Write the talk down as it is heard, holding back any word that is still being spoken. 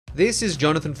This is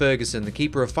Jonathan Ferguson, the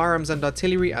Keeper of Firearms and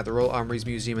Artillery at the Royal Armouries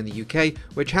Museum in the UK,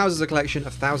 which houses a collection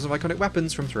of thousands of iconic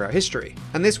weapons from throughout history.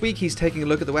 And this week he's taking a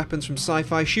look at the weapons from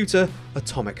sci-fi shooter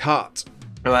Atomic Heart.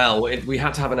 Well, we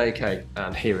had to have an AK,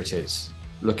 and here it is,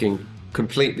 looking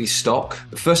completely stock.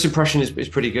 The first impression is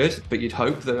pretty good, but you'd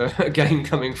hope that a game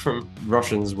coming from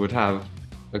Russians would have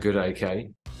a good AK.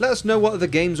 Let us know what other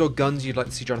games or guns you'd like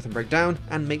to see Jonathan break down,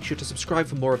 and make sure to subscribe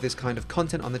for more of this kind of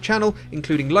content on the channel,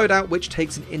 including Loadout, which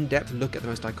takes an in-depth look at the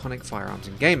most iconic firearms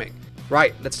in gaming.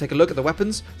 Right, let's take a look at the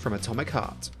weapons from Atomic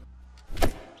Heart.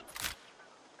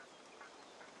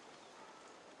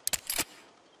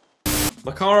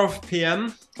 Makarov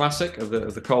PM, classic of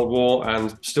the Cold War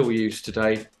and still used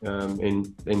today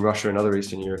in Russia and other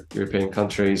Eastern European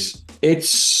countries.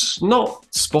 It's not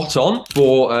spot on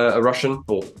for a Russian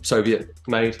or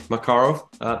Soviet-made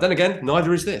Makarov. Then again,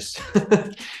 neither is this.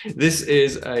 This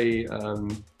is a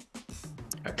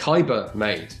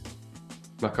Khyber-made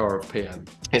Makarov PM.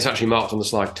 It's actually marked on the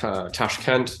slide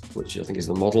Tashkent, which I think is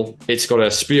the model. It's got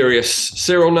a spurious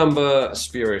serial number, a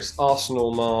spurious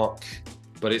arsenal mark,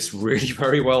 but it's really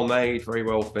very well made, very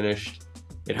well finished.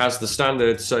 It has the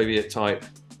standard Soviet type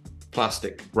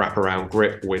plastic wraparound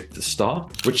grip with the star,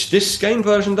 which this game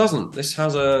version doesn't. This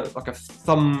has like a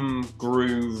thumb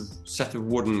groove set of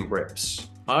wooden grips.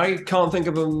 I can't think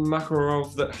of a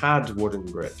Makarov that had wooden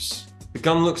grips. The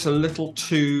gun looks a little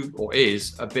too, or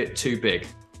is a bit too big.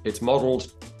 It's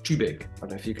modeled too big. I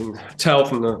don't know if you can tell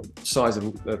from the size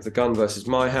of the gun versus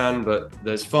my hand, but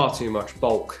there's far too much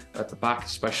bulk at the back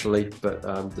especially, but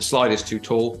the slide is too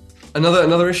tall.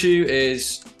 Another issue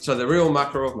is, so the real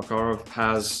Makarov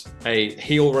has a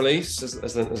heel release, as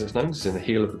it's known. It's in the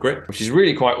heel of the grip, which is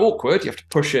really quite awkward. You have to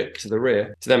push it to the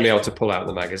rear to then be able to pull out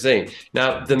the magazine.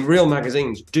 Now, the real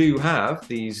magazines do have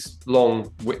these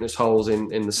long witness holes in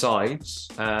the sides,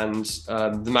 and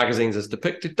the magazines as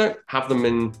depicted don't have them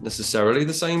in necessarily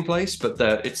the same place, but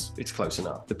it's close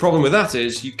enough. The problem with that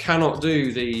is you cannot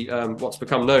do the what's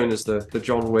become known as the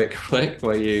John Wick flick,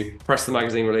 where you press the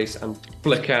magazine release and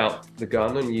flick out the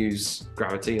gun and use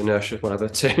gravity, inertia, whatever,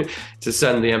 to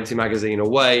send the empty magazine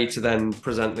away to then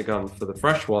present the gun for the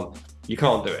fresh one. You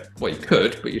can't do it. Well, you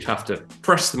could, but you'd have to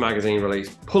press the magazine release,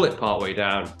 pull it partway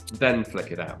down, then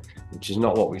flick it out, which is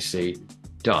not what we see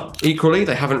done. Equally,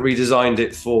 they haven't redesigned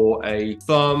it for a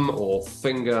thumb or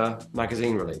finger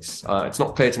magazine release. It's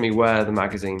not clear to me where the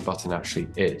magazine button actually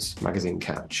is, magazine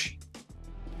catch.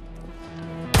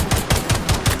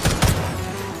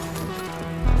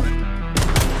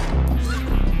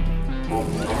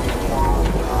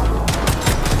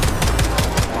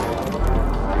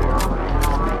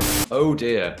 Oh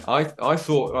dear, I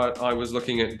thought I was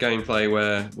looking at gameplay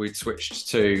where we'd switched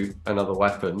to another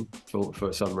weapon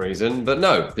for some reason, but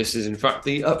no, this is in fact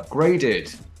the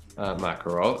upgraded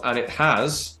Makarov, and it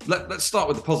has, let's start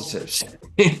with the positives.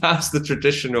 It has the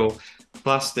traditional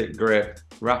plastic grip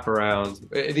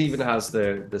wraparound. It even has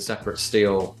the separate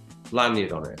steel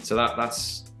lanyard on it, so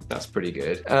that's pretty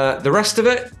good. The rest of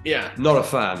it, yeah, not a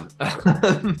fan.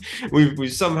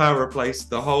 We've somehow replaced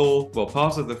the whole, well,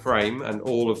 part of the frame and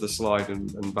all of the slide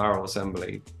and barrel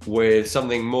assembly with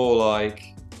something more like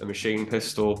a machine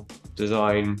pistol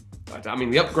design. I mean,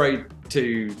 the upgrade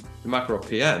to the Makarov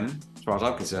PM, as far as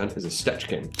I'm concerned, is a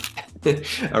Stechkin,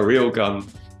 a real gun.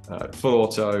 Full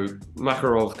auto,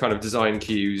 Makarov kind of design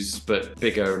cues, but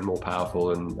bigger and more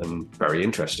powerful and very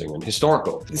interesting and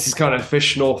historical. This is kind of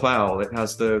fish nor fowl. It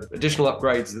has the additional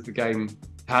upgrades that the game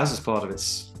has as part of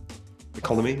its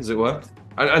economy, as it were.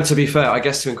 And to be fair, I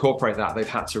guess to incorporate that, they've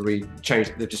had to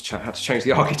they've just had to change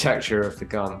the architecture of the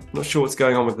gun. I'm not sure what's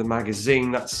going on with the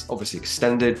magazine. That's obviously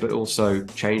extended, but also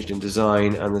changed in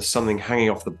design. And there's something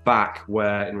hanging off the back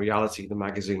where, in reality, the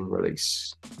magazine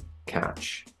release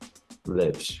catch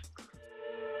lives.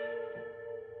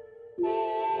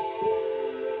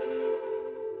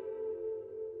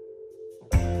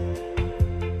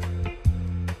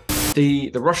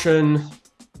 The Russian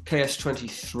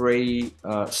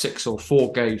KS-23 6 or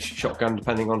 4 gauge shotgun,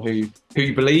 depending on who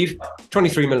you believe,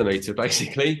 23mm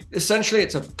basically. Essentially,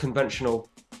 it's a conventional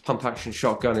pump action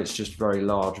shotgun. It's just very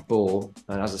large bore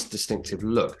and has a distinctive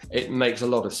look. It makes a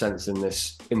lot of sense in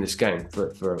this game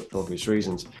for obvious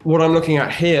reasons. What I'm looking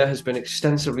at here has been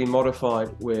extensively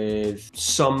modified with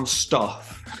some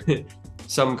stuff,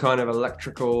 some kind of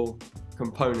electrical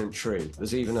componentry.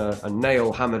 There's even a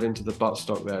nail hammered into the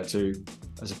buttstock there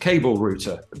as a cable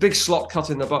router. A big slot cut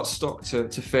in the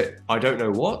buttstock to fit, I don't know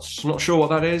what. Not sure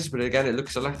what that is, but again, it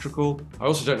looks electrical. I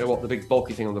also don't know what the big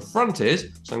bulky thing on the front is,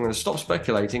 so I'm going to stop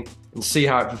speculating and see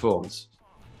how it performs.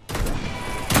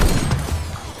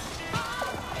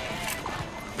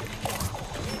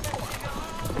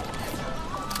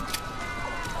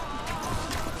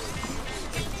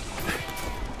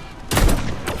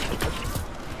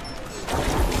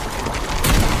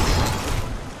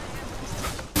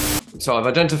 So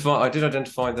I did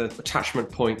identify the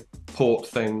attachment point port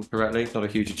thing correctly. Not a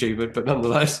huge achievement, but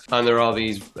nonetheless. And there are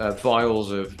these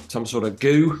vials of some sort of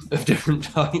goo of different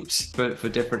types, but for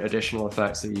different additional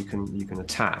effects that you can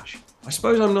attach. I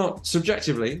suppose I'm not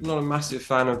a massive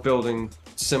fan of building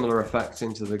similar effects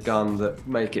into the gun that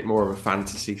make it more of a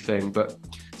fantasy thing, but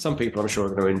some people I'm sure are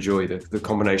going to enjoy the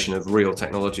combination of real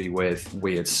technology with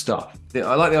weird stuff.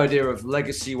 I like the idea of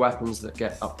legacy weapons that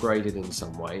get upgraded in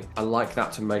some way. I like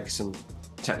that to make some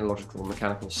technological and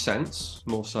mechanical sense,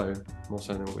 more so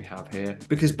than what we have here.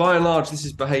 Because by and large, this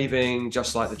is behaving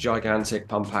just like the gigantic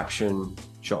pump action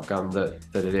shotgun that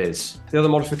it is. The other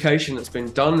modification that's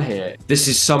been done here, this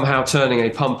is somehow turning a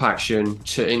pump action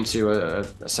into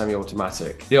a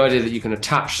semi-automatic. The idea that you can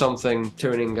attach something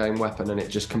to an in-game weapon and it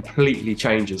just completely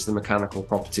changes the mechanical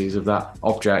properties of that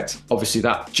object. Obviously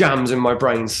that jams in my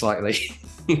brain slightly.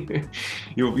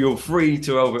 You're free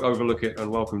to overlook it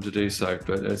and welcome to do so,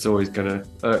 but it's always going to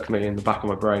irk me in the back of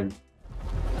my brain.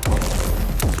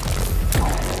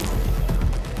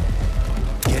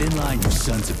 Get in line, you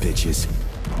sons of bitches.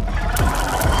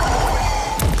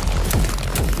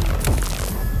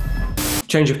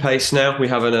 Change of pace now. We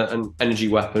have an energy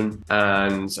weapon,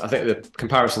 and I think the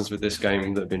comparisons with this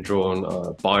game that have been drawn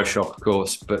are BioShock, of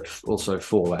course, but also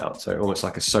Fallout, so almost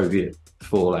like a Soviet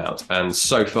Fallout. And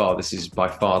so far, this is by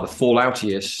far the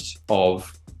Falloutiest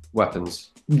of weapons.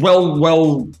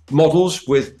 Well models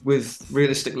with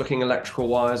realistic looking electrical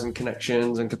wires and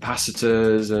connections and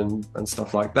capacitors and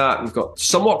stuff like that. We've got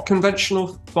somewhat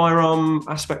conventional firearm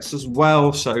aspects as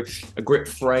well. So a grip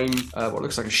frame, what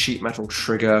looks like a sheet metal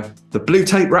trigger. The blue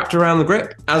tape wrapped around the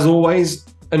grip, as always,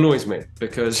 annoys me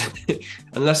because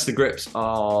unless the grips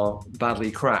are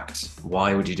badly cracked,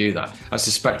 why would you do that? I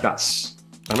suspect that's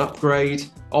an upgrade.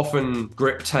 Often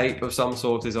grip tape of some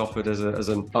sort is offered as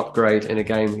an upgrade in a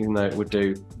game, even though it would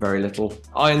do very little.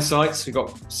 Iron sights, we've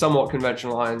got somewhat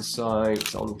conventional iron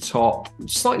sights on top.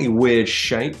 Slightly weird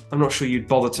shape. I'm not sure you'd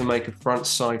bother to make a front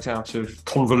sight out of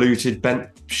convoluted bent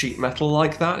sheet metal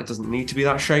like that. It doesn't need to be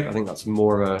that shape. I think that's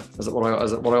more of a,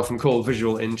 what I often call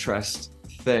visual interest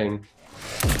thing.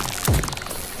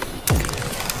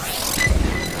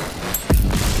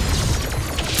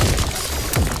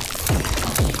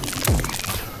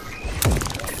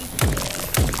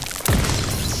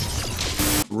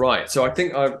 Right, so I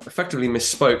think I effectively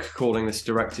misspoke calling this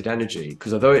directed energy,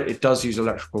 because although it does use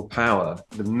electrical power,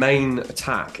 the main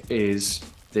attack is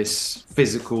this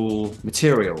physical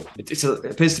material. It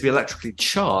appears to be electrically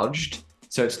charged,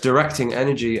 so it's directing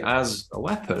energy as a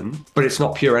weapon, but it's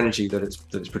not pure energy that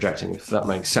it's projecting, if that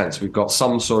makes sense. We've got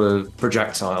some sort of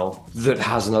projectile that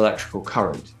has an electrical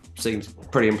current. Seems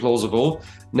pretty implausible.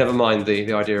 Never mind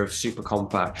the idea of super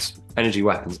compact energy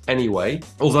weapons anyway,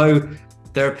 although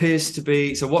there appears to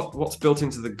be, so what's built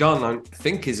into the gun, I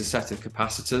think, is a set of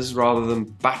capacitors rather than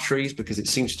batteries, because you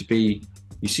seem to be,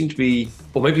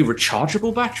 or maybe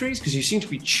rechargeable batteries, because you seem to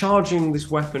be charging this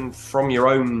weapon from your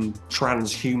own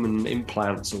transhuman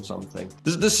implants or something.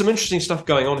 There's some interesting stuff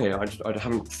going on here. I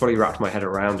haven't fully wrapped my head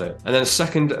around it. And then a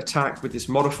second attack with this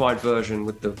modified version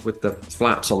with the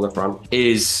flaps on the front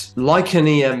is like an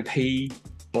EMP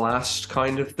blast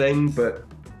kind of thing, but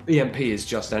EMP is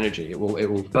just energy. It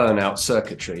will burn out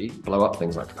circuitry, blow up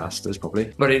things like capacitors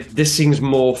probably. But this seems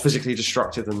more physically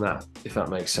destructive than that, if that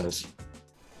makes sense.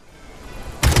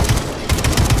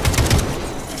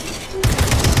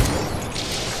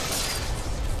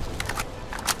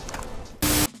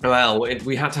 Well,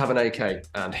 we had to have an AK,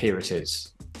 and here it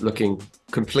is, looking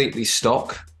completely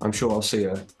stock. I'm sure I'll see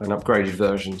an upgraded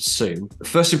version soon. The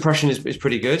first impression is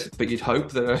pretty good, but you'd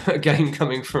hope that a game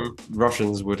coming from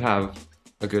Russians would have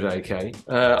a good AK.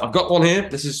 I've got one here.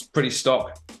 This is pretty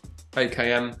stock.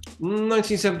 AKM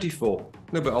 1974.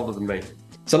 A little bit older than me.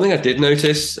 Something I did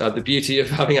notice, the beauty of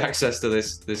having access to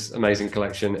this amazing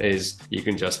collection is you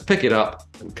can just pick it up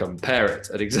and compare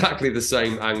it at exactly the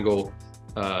same angle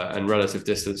and relative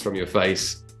distance from your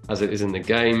face as it is in the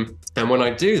game. And when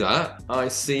I do that, I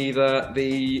see that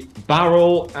the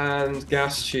barrel and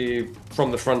gas tube from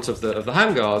the front of the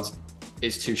handguards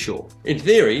is too short. In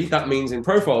theory, that means in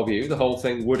profile view, the whole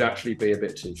thing would actually be a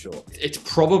bit too short. It's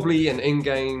probably an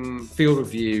in-game field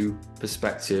of view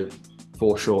perspective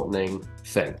foreshortening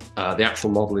thing. The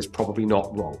actual model is probably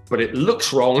not wrong, but it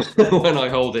looks wrong when I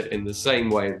hold it in the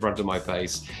same way in front of my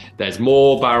face. There's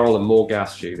more barrel and more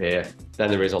gas tube here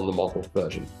than there is on the model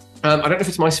version. I don't know if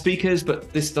it's my speakers,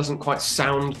 but this doesn't quite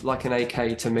sound like an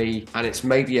AK to me, and it's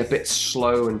maybe a bit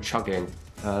slow and chugging.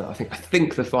 I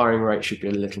think the firing rate should be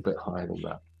a little bit higher than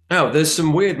that. Now, there's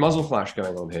some weird muzzle flash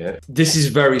going on here. This is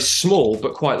very small,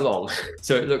 but quite long.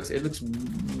 So it looks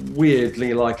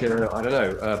weirdly like a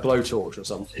blowtorch or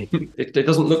something. It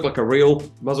doesn't look like a real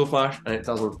muzzle flash, and it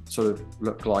doesn't sort of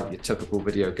look like your typical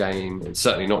video game, and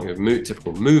certainly not your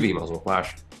typical movie muzzle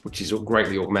flash, which is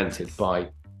greatly augmented by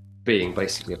being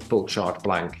basically a full charge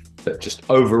blank that just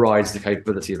overrides the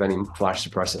capability of any flash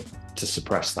suppressor to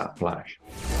suppress that flash.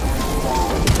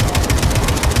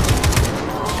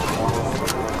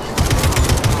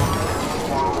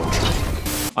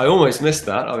 I almost missed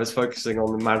that. I was focusing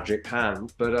on the magic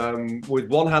hand, but with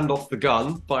one hand off the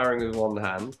gun, firing with one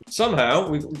hand, somehow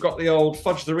we've got the old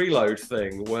fudge the reload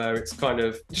thing where it's kind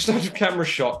of just out of camera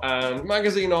shot and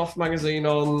magazine off, magazine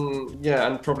on, yeah,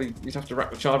 and probably you'd have to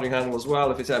rack the charging handle as well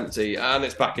if it's empty, and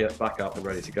it's back up and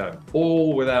ready to go.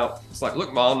 All without, it's like,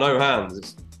 look, Ma, no hands.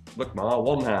 It's, look, Ma,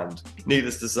 one hand.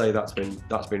 Needless to say, that's been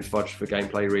fudged for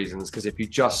gameplay reasons, because if you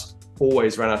just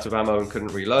always ran out of ammo and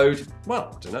couldn't reload,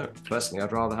 well, I don't know. Personally,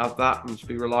 I'd rather have that and just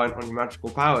be reliant on your magical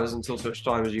powers until such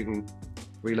time as you can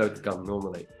reload the gun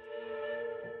normally.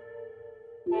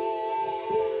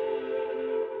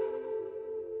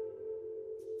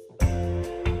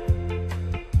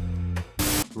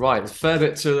 Right, there's a fair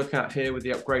bit to look at here with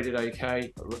the upgraded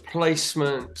AK.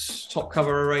 Replacement, top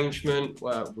cover arrangement,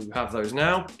 well, we have those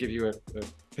now. Give you a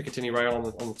Picatinny rail on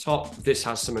the top. This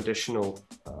has some additional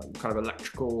kind of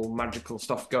electrical, magical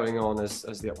stuff going on as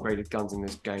the upgraded guns in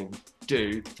this game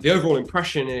do. The overall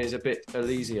impression is a bit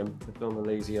Elysium, the film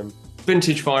Elysium.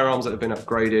 Vintage firearms that have been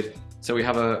upgraded. So we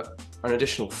have an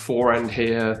additional fore-end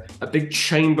here, a big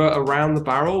chamber around the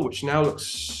barrel, which now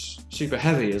looks super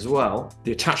heavy as well.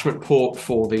 The attachment port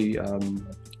for the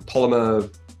polymer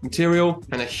material,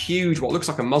 and a huge, what looks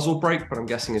like a muzzle brake, but I'm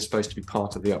guessing is supposed to be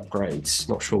part of the upgrades.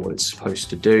 Not sure what it's supposed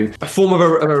to do. A form of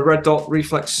a red dot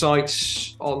reflex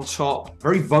sight on top.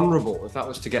 Very vulnerable. If that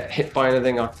was to get hit by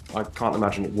anything, I can't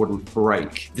imagine it wouldn't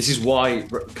break. This is why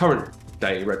current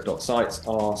day red dot sights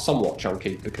are somewhat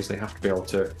chunky, because they have to be able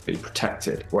to be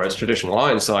protected. Whereas traditional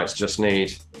iron sights just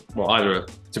need, well, either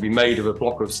to be made of a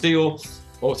block of steel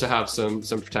or to have some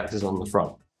protectors on the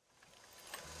front.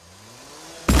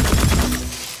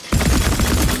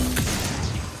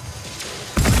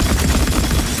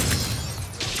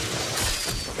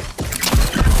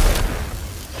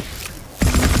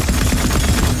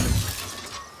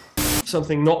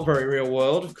 Something not very real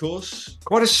world, of course.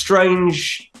 Quite a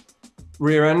strange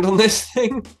rear end on this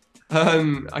thing.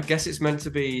 I guess it's meant to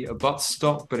be a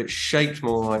buttstock, but it's shaped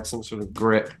more like some sort of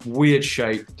grip. Weird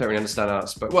shape. Don't really understand how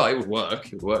it's, but well, it would work.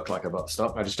 It would work like a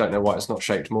buttstock. I just don't know why it's not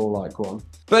shaped more like one.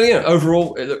 But yeah,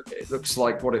 overall, it looks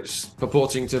like what it's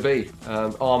purporting to be.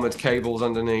 Armored cables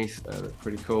underneath, look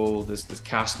pretty cool. There's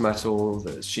cast metal,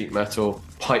 there's sheet metal,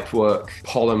 pipework,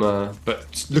 polymer,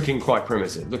 but looking quite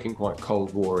primitive, looking quite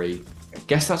Cold War-y. I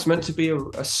guess that's meant to be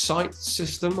a sight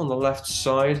system on the left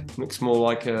side. Looks more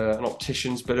like an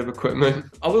optician's bit of equipment.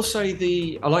 I will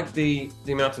say I like the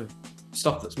amount of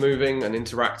stuff that's moving and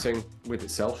interacting with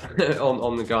itself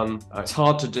on the gun. It's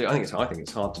hard to do. I think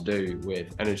it's hard to do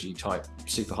with energy type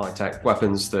super high tech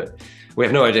weapons that we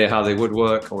have no idea how they would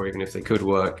work, or even if they could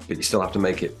work, but you still have to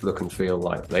make it look and feel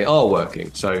like they are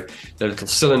working. So they're little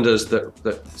cylinders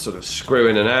that sort of screw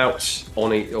in and out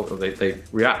on it, or they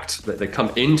react, they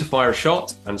come in to fire a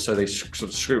shot, and so they sort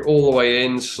of screw all the way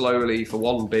in slowly for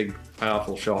one big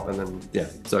powerful shot, and then yeah.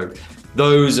 So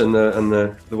those and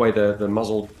the way the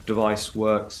muzzle device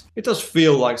works, it does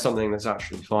feel like something that's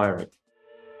actually firing.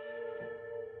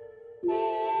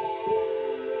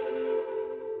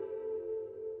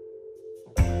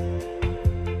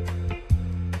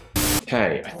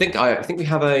 Okay, I think we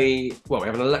have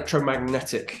an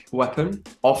electromagnetic weapon,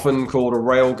 often called a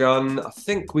railgun. I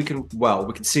think we can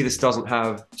see this doesn't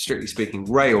have, strictly speaking,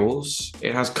 rails.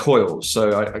 It has coils,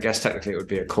 so I guess technically it would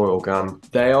be a coil gun.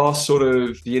 They are sort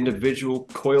of, the individual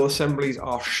coil assemblies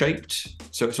are shaped,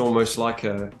 so it's almost like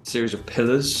a series of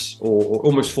pillars, or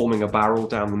almost forming a barrel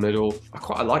down the middle.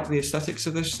 I like the aesthetics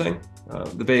of this thing.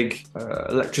 The big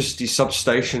electricity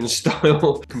substation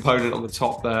style component on the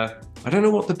top there. I don't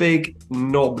know what the big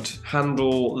knobbed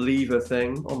handle lever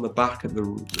thing on the back of the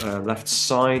left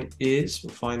side is.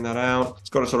 We'll find that out. It's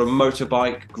got a sort of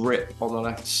motorbike grip on the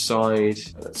left side.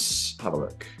 Let's have a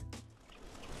look.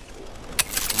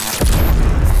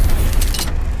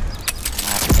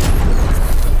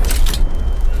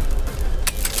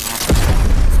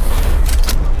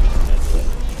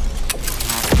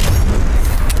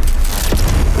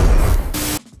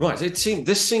 Right,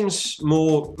 this seems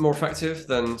more effective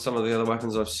than some of the other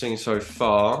weapons I've seen so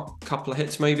far. A couple of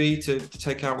hits maybe to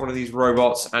take out one of these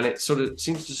robots, and it sort of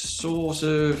seems to sort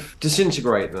of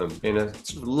disintegrate them in a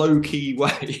sort of low-key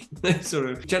way. They sort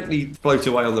of gently float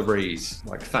away on the breeze,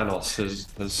 like Thanos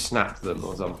has snapped them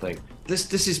or something.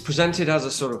 This is presented as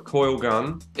a sort of coil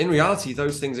gun. In reality,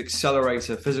 those things accelerate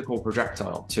a physical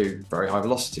projectile to very high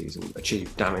velocities and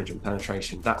achieve damage and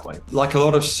penetration that way. Like a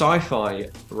lot of sci-fi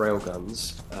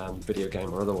railguns, video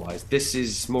game or otherwise, this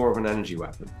is more of an energy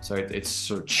weapon. So it's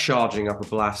sort of charging up a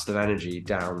blast of energy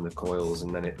down the coils,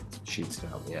 and then it shoots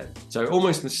down the end. So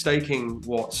almost mistaking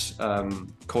what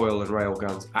coil and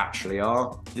railguns actually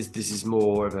are, this is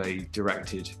more of a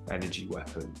directed energy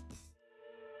weapon.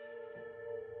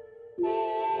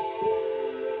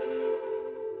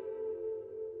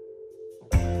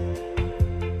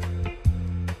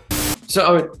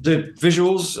 So the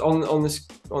visuals on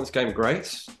this game are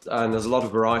great, and there's a lot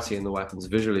of variety in the weapons,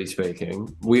 visually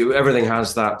speaking. Everything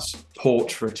has that port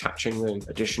for attaching the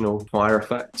additional fire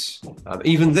effects.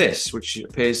 Even this, which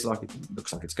appears like it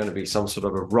looks like it's going to be some sort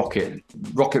of a rocket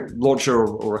launcher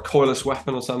or a coilless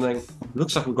weapon or something. It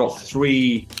looks like we've got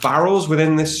 3 barrels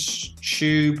within this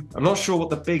tube. I'm not sure what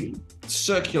the big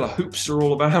circular hoops are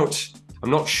all about.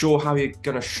 I'm not sure how you're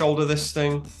going to shoulder this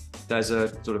thing. There's a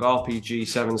sort of RPG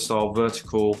 7 style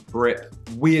vertical grip,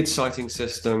 weird sighting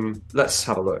system. Let's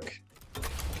have a look.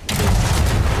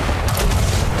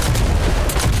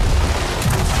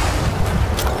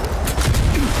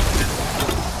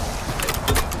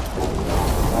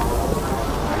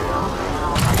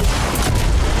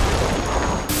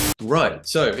 Right,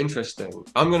 so interesting.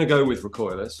 I'm going to go with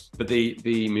recoilless, but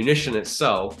the munition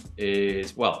itself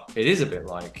is, well, it is a bit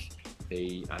like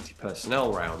the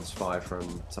anti-personnel rounds fired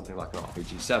from something like an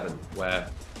RPG 7, where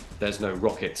there's no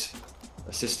rocket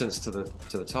assistance to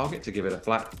the target to give it a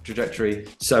flat trajectory,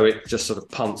 so it just sort of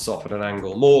punts off at an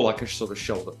angle, more like a sort of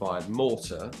shoulder-fired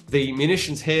mortar. The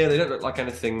munitions here, they don't look like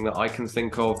anything that I can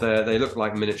think of. They look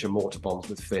like miniature mortar bombs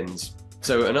with fins.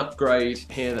 So an upgrade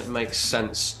here that makes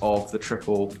sense of the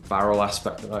triple barrel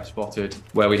aspect that I spotted,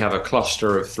 where we have a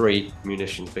cluster of 3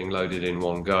 munitions being loaded in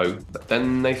one go, but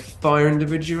then they fire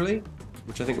individually,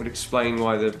 which I think would explain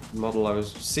why the model I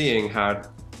was seeing had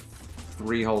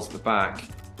 3 holes at the back,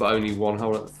 but only 1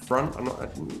 hole at the front. I'm not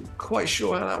quite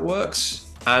sure how that works.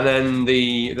 And then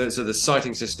the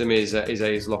sighting system is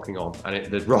locking on, and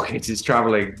the rocket is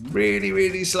traveling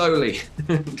really slowly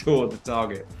toward the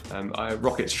target.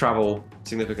 Rockets travel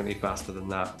significantly faster than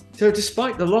that. So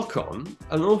despite the lock-on,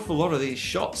 an awful lot of these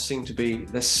shots seem to be,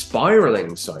 they're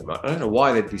spiraling so much. I don't know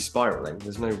why they'd be spiraling.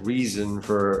 There's no reason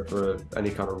for any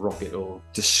kind of rocket or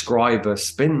describe a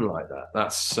spin like that.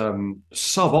 That's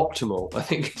suboptimal, I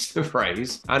think is the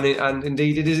phrase. And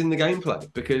indeed it is in the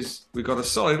gameplay, because we've got a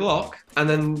solid lock, and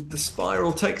then the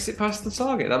spiral takes it past the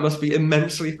target. That must be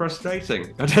immensely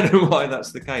frustrating. I don't know why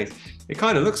that's the case. It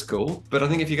kind of looks cool, but I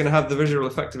think if you're going to have the visual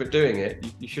effect of it doing it,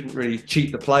 you shouldn't really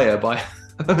cheat the player by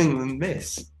having them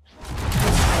miss.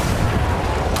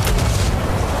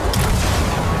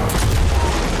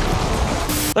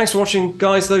 Thanks for watching,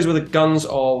 guys. Those were the guns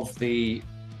of the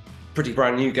pretty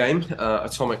brand new game,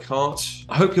 Atomic Heart.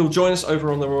 I hope you'll join us over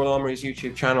on the Royal Armouries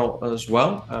YouTube channel as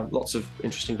well. Lots of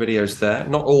interesting videos there.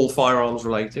 Not all firearms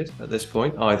related at this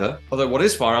point either. Although what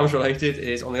is firearms related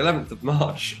is on the 11th of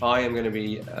March, I am going to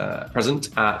be present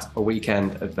at a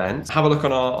weekend event. Have a look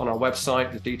on our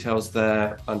website, the details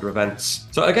there under events.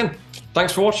 So again,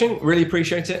 thanks for watching, really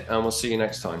appreciate it, and we'll see you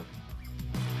next time.